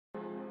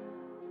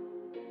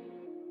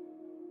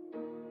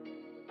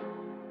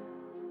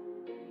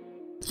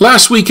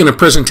Last week in a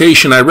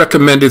presentation, I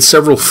recommended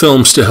several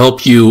films to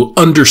help you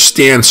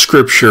understand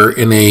Scripture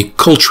in a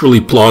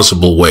culturally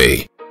plausible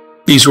way.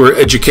 These were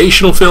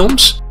educational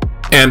films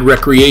and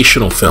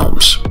recreational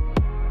films.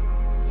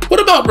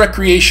 What about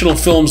recreational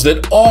films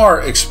that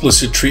are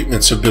explicit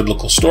treatments of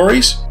biblical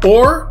stories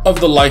or of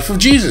the life of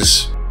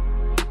Jesus?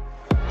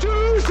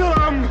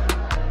 Jerusalem,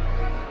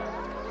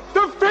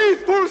 the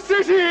faithful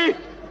city,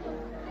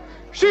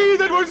 she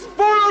that was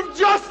full of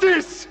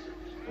justice,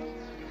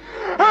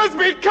 has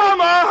become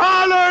a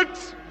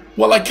harlot!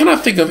 Well, I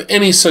cannot think of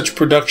any such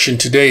production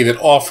today that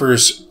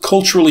offers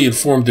culturally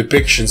informed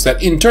depictions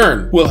that, in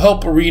turn, will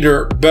help a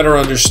reader better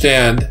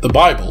understand the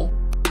Bible.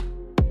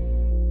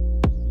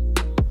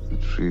 The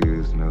tree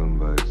is known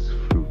by its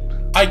fruit.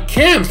 I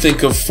can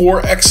think of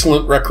 4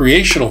 excellent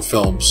recreational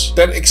films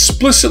that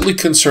explicitly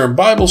concern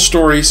Bible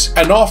stories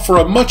and offer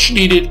a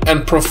much-needed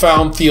and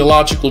profound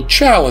theological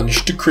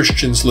challenge to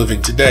Christians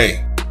living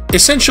today.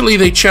 Essentially,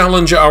 they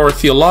challenge our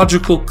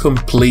theological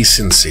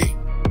complacency.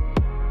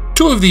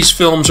 2 of these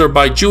films are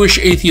by Jewish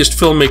atheist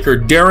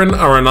filmmaker Darren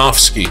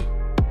Aronofsky.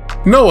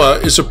 Noah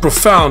is a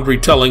profound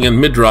retelling in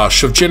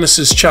Midrash of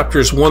Genesis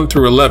chapters 1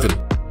 through 11.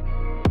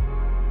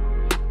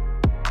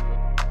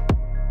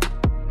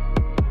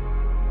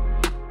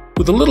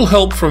 With a little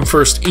help from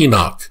 1st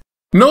Enoch,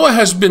 Noah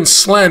has been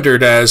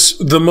slandered as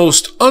the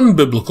most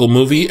unbiblical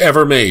movie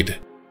ever made.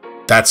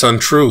 That's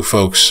untrue,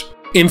 folks.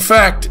 In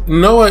fact,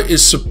 Noah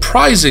is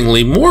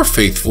surprisingly more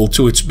faithful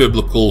to its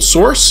biblical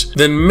source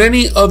than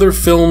many other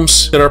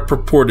films that are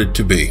purported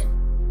to be.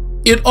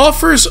 It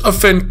offers a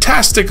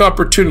fantastic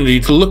opportunity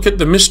to look at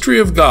the mystery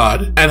of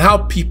God and how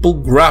people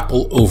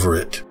grapple over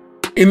it.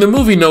 In the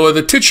movie Noah,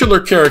 the titular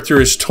character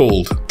is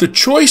told, "The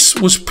choice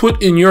was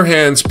put in your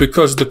hands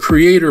because the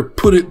Creator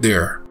put it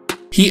there.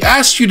 He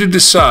asked you to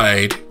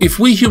decide if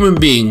we human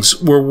beings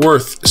were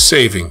worth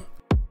saving."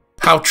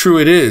 How true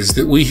it is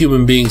that we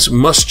human beings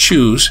must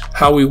choose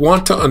how we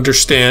want to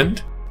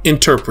understand,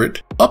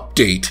 interpret,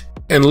 update,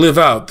 and live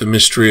out the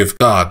mystery of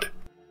God.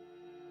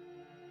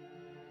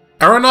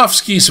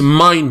 Aronofsky's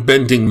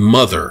mind-bending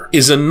Mother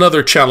is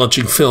another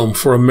challenging film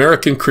for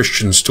American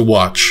Christians to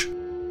watch.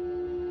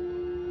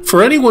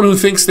 For anyone who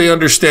thinks they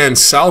understand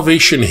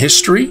salvation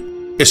history,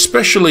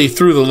 especially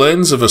through the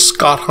lens of a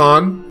Scott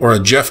Hahn or a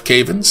Jeff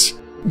Cavins,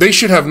 they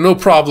should have no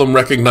problem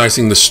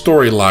recognizing the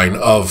storyline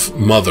of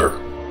Mother.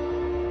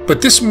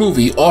 But this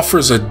movie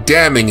offers a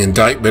damning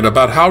indictment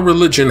about how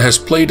religion has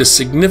played a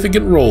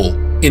significant role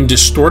in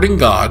distorting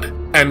God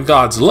and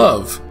God's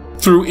love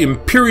through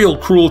imperial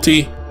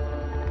cruelty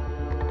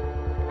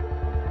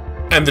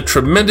and the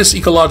tremendous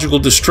ecological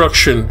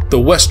destruction the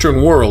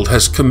Western world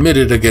has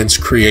committed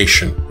against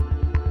creation.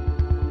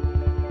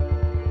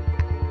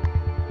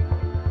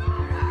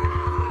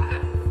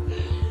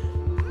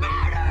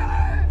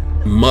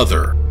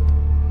 Mother,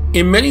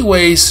 in many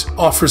ways,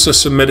 offers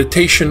us a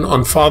meditation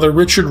on Father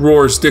Richard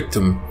Rohr's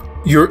dictum,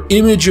 "Your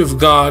image of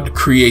God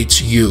creates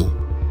you."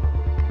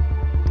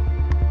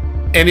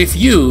 And if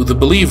you, the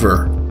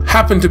believer,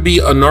 happen to be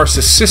a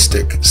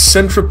narcissistic,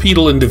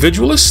 centripetal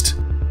individualist,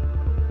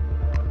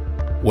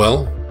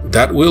 well,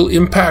 that will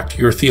impact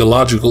your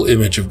theological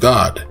image of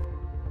God.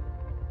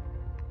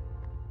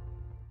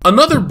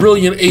 Another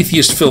brilliant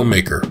atheist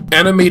filmmaker,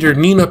 animator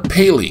Nina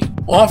Paley,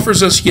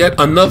 offers us yet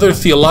another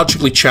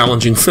theologically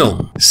challenging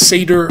film,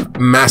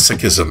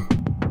 Seder-Masochism.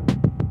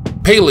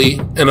 Paley,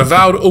 an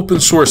avowed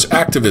open-source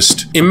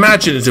activist,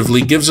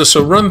 imaginatively gives us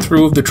a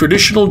run-through of the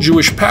traditional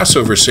Jewish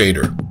Passover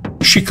Seder.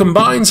 She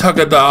combines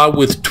Haggadah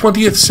with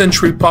 20th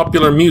century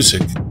popular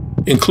music,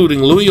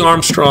 including Louis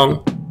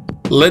Armstrong,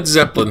 Led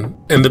Zeppelin,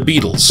 and the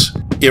Beatles,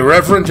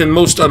 irreverent and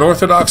most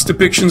unorthodox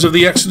depictions of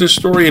the Exodus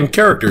story and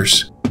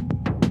characters,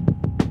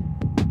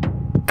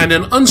 and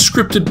an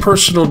unscripted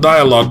personal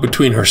dialogue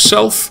between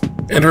herself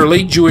and her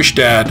late Jewish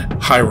dad,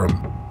 Hiram.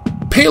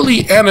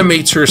 Paley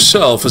animates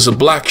herself as a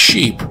black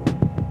sheep,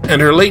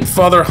 and her late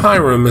father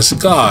Hiram as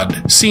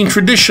God, seen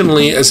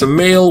traditionally as a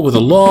male with a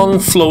long,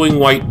 flowing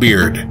white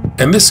beard.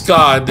 And this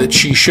God that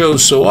she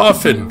shows so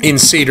often in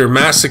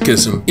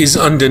Seder-Masochism is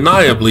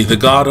undeniably the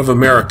God of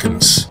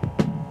Americans.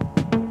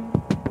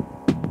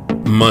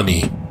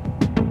 Money.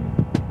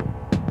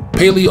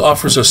 Paley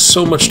offers us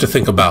so much to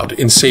think about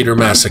in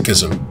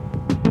Seder-Masochism.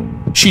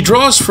 She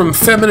draws from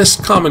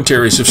feminist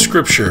commentaries of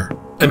Scripture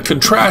and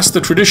contrasts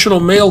the traditional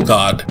male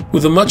god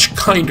with a much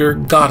kinder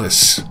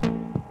goddess.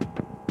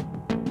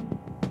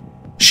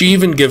 She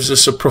even gives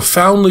us a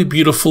profoundly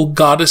beautiful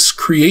goddess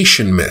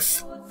creation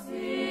myth.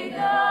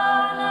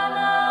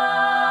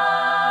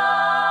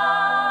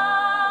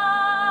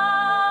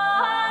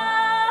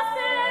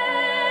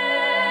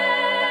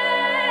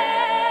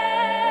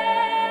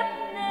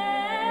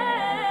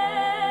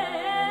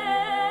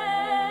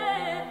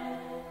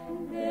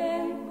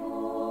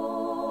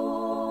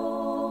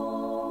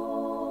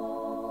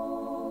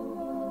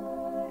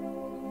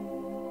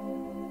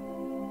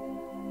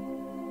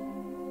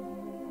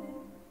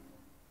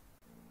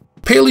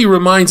 Paley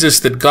reminds us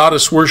that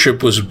goddess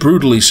worship was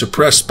brutally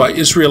suppressed by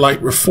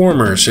Israelite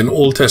reformers in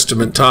Old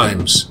Testament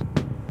times.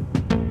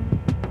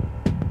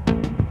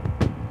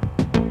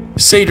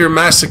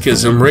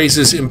 Seder-Masochism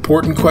raises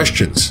important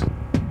questions.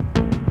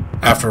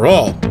 After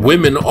all,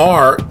 women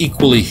are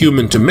equally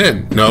human to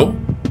men, no?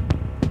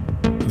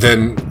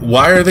 Then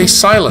why are they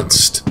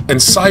silenced and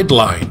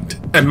sidelined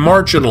and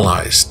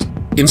marginalized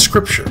in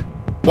Scripture?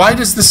 Why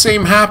does the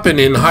same happen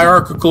in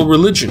hierarchical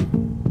religion?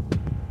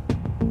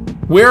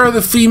 Where are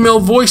the female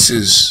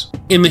voices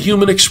in the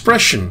human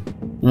expression?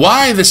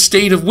 Why the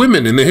state of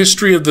women in the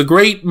history of the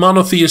great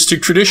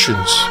monotheistic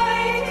traditions?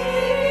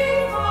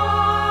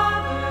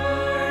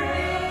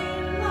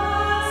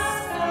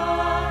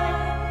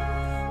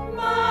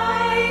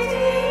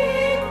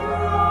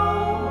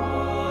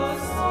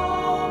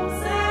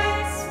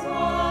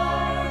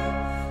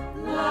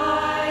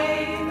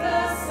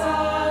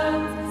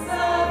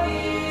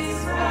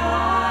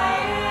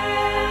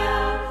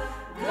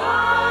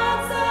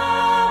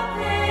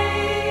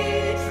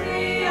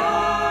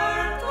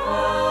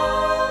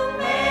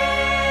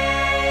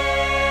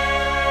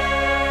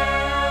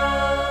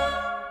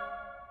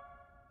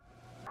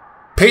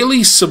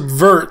 Paley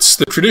subverts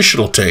the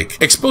traditional take,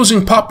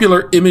 exposing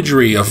popular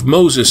imagery of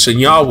Moses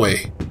and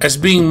Yahweh as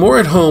being more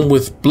at home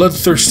with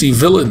bloodthirsty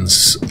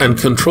villains and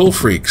control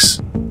freaks.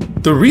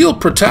 The real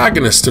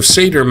protagonist of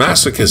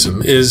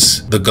Seder-Masochism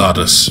is the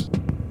goddess.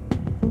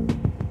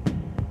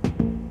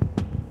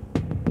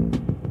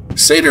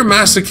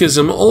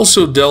 Seder-Masochism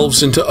also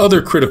delves into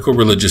other critical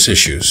religious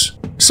issues,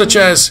 such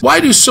as why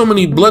do so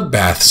many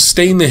bloodbaths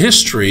stain the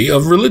history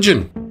of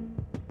religion?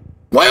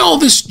 Why all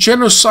this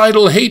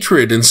genocidal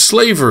hatred and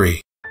slavery?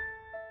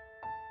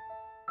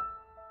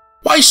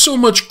 Why so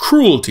much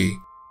cruelty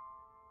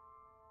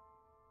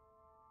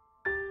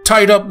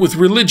tied up with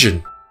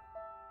religion,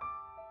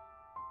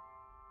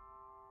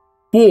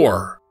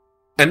 war,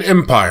 and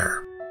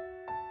empire?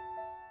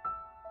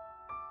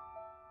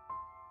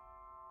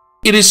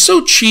 It is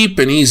so cheap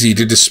and easy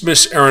to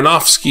dismiss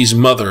Aronofsky's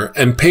Mother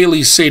and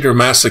Paley's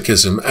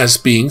Seder-Masochism as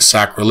being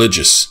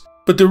sacrilegious.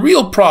 But the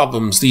real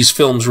problems these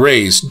films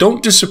raise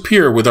don't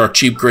disappear with our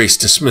cheap grace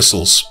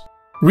dismissals.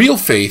 Real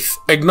faith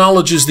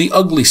acknowledges the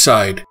ugly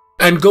side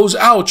and goes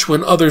ouch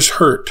when others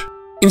hurt.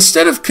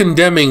 Instead of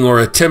condemning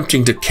or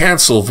attempting to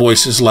cancel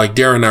voices like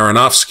Darren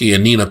Aronofsky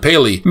and Nina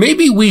Paley,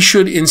 maybe we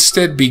should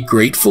instead be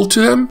grateful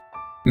to them?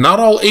 Not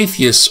all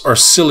atheists are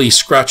silly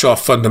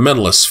scratch-off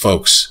fundamentalists,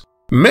 folks.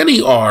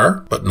 Many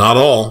are, but not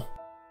all.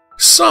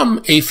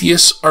 Some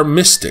atheists are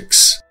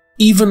mystics,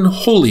 even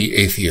holy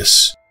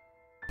atheists.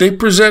 They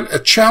present a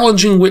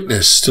challenging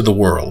witness to the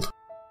world,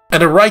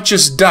 and a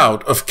righteous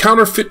doubt of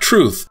counterfeit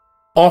truth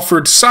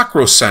offered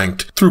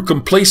sacrosanct through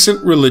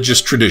complacent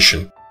religious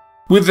tradition.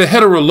 With the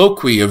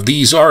heteroloquy of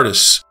these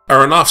artists,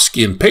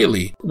 Aronofsky and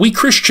Paley, we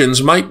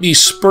Christians might be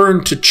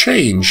spurned to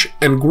change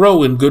and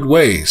grow in good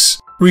ways,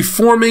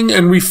 reforming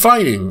and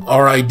refining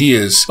our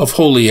ideas of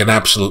holy and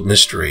absolute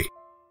mystery.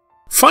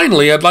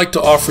 Finally, I'd like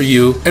to offer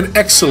you an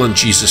excellent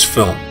Jesus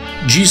film,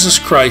 Jesus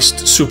Christ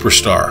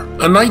Superstar,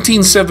 a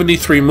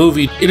 1973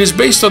 movie. It is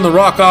based on the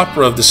rock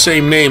opera of the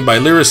same name by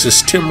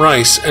lyricist Tim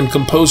Rice and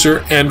composer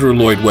Andrew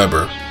Lloyd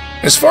Webber.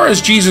 As far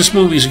as Jesus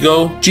movies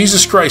go,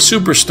 Jesus Christ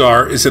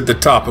Superstar is at the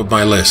top of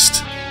my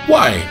list.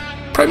 Why?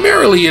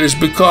 Primarily it is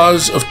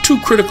because of two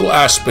critical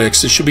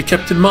aspects that should be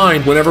kept in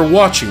mind whenever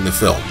watching the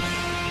film.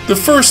 The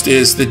first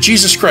is that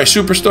Jesus Christ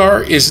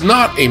Superstar is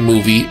not a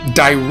movie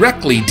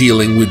directly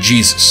dealing with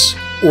Jesus,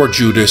 or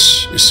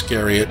Judas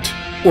Iscariot,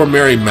 or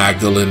Mary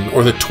Magdalene,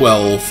 or the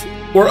 12,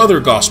 or other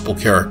gospel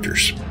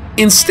characters.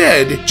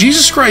 Instead,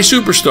 Jesus Christ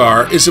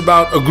Superstar is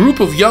about a group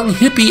of young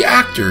hippie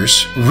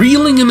actors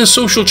reeling in the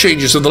social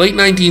changes of the late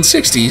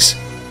 1960s,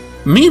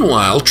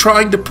 meanwhile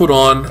trying to put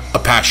on a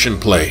passion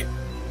play.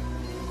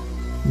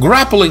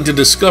 Grappling to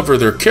discover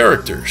their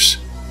characters,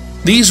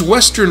 these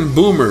Western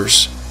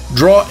boomers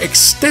draw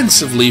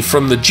extensively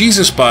from the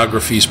Jesus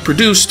biographies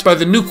produced by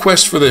the New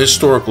Quest for the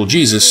Historical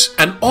Jesus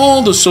and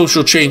all the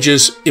social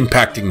changes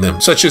impacting them,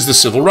 such as the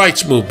Civil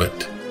Rights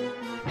Movement,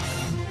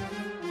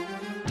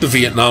 the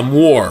Vietnam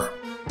War,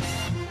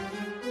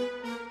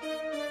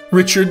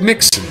 Richard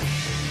Nixon,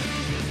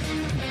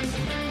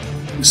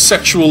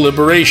 sexual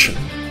liberation,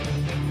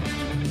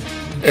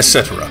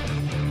 etc.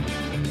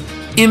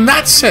 In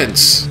that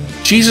sense,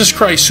 Jesus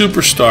Christ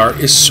Superstar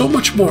is so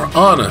much more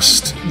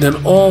honest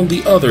than all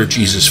the other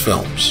Jesus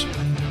films.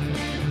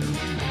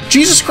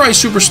 Jesus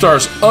Christ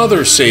Superstar's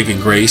other saving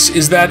grace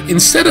is that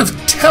instead of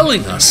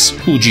telling us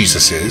who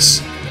Jesus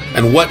is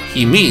and what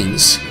he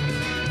means,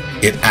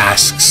 it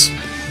asks.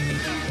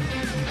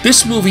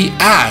 This movie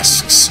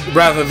asks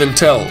rather than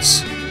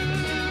tells.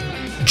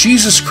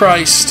 Jesus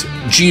Christ,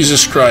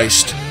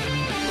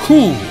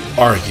 who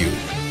are you?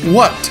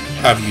 What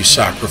have you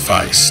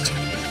sacrificed?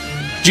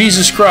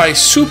 Jesus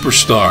Christ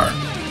Superstar,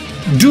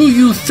 do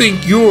you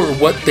think you're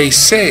what they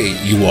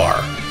say you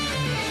are?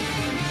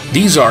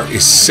 These are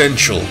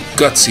essential,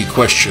 gutsy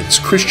questions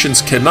Christians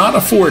cannot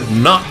afford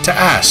not to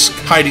ask,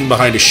 hiding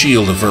behind a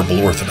shield of verbal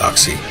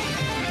orthodoxy.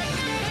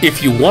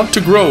 If you want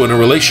to grow in a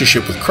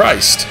relationship with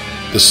Christ,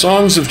 the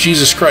songs of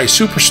Jesus Christ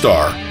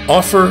Superstar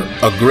offer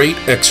a great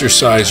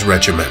exercise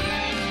regimen.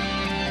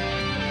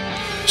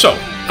 So,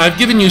 I've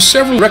given you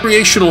several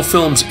recreational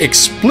films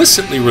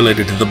explicitly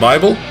related to the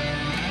Bible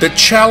that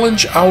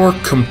challenge our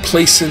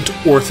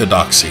complacent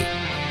orthodoxy.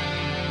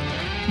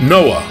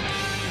 Noah,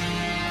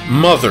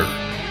 Mother,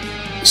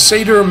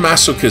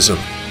 Seder-Masochism,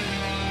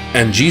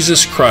 and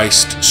Jesus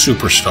Christ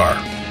Superstar.